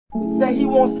Say he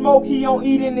won't smoke, he don't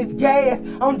eat in his gas.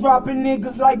 I'm dropping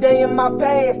niggas like they in my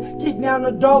past. Kick down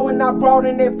the door and I brought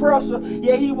in that pressure.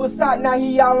 Yeah, he was hot, now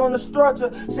he all on the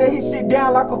structure. Shut his shit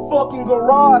down like a fucking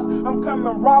garage. I'm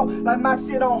coming raw like my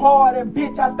shit on hard. And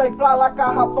bitch, I stay fly like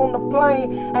I hopped on the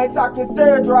plane. I ain't talking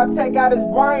surgery, I take out his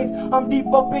brains. I'm deep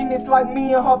up in this like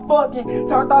me and her fucking.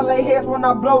 Turned all they heads when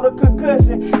I blow the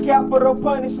concussion. Capital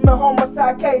punishment,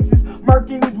 homicide cases.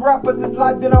 Murking these rappers is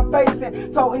life that I'm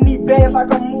facing. Toting these bags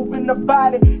like I'm moving the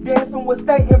body. Dancing with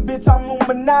Satan, bitch, I'm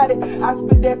Illuminati. I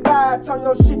spit that fire, turn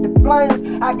your shit to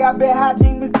flames. I got bad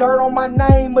hygiene, this dirt on my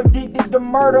name. Addicted to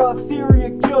murder, a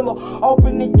serial killer.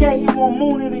 Open the gate, he want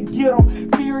Mooney to get him.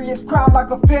 Serious crime like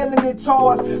a felony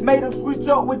charge. Made him switch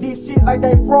up with this shit like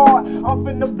they fraud. I'm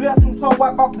finna bless him, so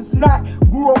wipe off the snot.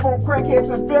 Grew up on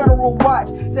crackheads and federal watch.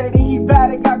 Say that he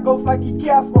bad, it got ghost like he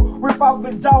Casper. Rip off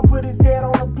his jaw, put his head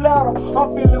on the platter.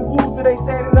 I'm feeling woozy, they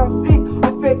say that I'm sick.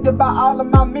 Affected by all of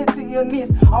my mental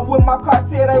illness. I'm with my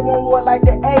cartel, they want war like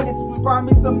the 80s. We find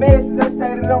me some messages, they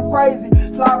say that I'm crazy.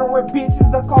 Slaughtering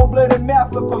bitches, a cold-blooded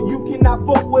massacre. You cannot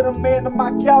fuck with a man of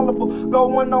my caliber. Go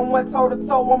one-on-one,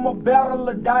 toe-to-toe, I'm a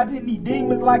battler. Dodging these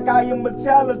demons like I am a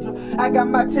challenger. I got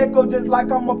my check-up just like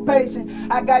I'm a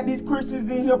patient. I got these Christians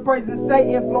in here praising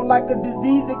Satan. Flow like a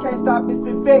disease, it can't stop, it's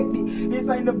infected. This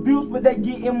ain't abuse, but they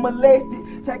getting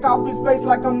molested. Take off his face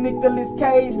like I'm Nicolas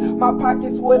Cage. My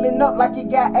pocket swelling up like it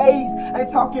got AIDS.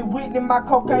 Ain't talking Whitney, my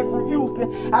cocaine from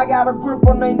Houston. I got a grip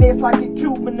on their necks like a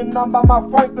Cuban. And I'm by my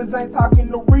Franklins, ain't talking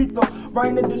Aretha.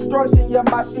 Brain of destruction, yeah,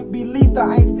 my shit be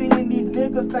lethal. Ain't seeing these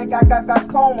niggas think I got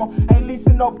coma. Ain't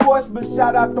leasing no Porsche, but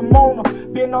shout out to Mona.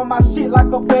 Been on my shit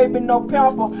like a baby, no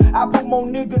pamper. I put more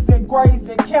niggas in graves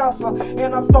than cancer.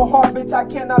 And I'm so hard, bitch, I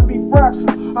cannot be fractured.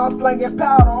 I'm slinging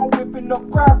powder, I'm whipping up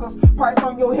crackers. Price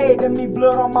on your head, that mean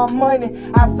blood on my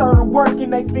money. I serve the work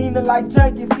and they fiending like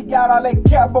junkies. He got all that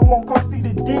cap, but won't come see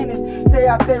the dentist. Say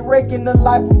I stay wrecking the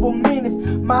life of a menace.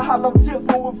 My hollow tips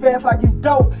moving fast like it's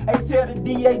dope. Hey, tell the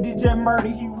DA DJ murder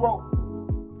he wrote.